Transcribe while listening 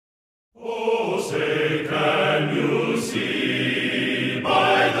Oh, say, can you see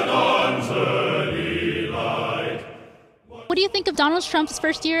by the dawn's early light? What do you think of Donald Trump's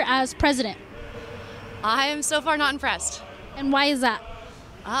first year as president? I am so far not impressed. And why is that?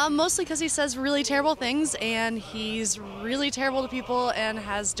 Mostly because he says really terrible things and he's really terrible to people and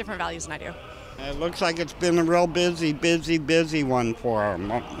has different values than I do. It looks like it's been a real busy one for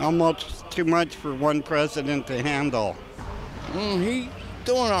him. Almost too much for one president to handle. He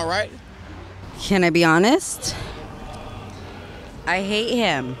doing all right. Can I be honest? I hate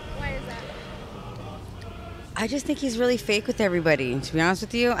him. Why is that? I just think he's really fake with everybody. To be honest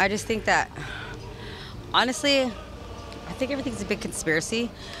with you, I just think that, honestly, I think everything's a big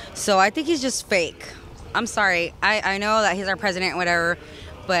conspiracy. So I think he's just fake. I'm sorry. I know that he's our president, whatever,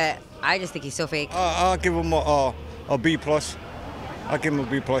 but I just think he's so fake. I'll give him a B+. I'll give him a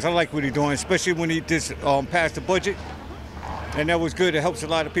B+. I like what he's doing, especially when he just passed the budget. And that was good. It helps a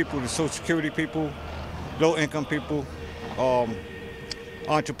lot of people, the Social Security people, low-income people,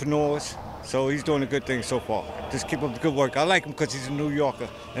 entrepreneurs. So he's doing a good thing so far. Just keep up the good work. I like him because he's a New Yorker,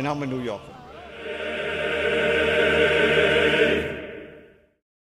 and I'm a New Yorker.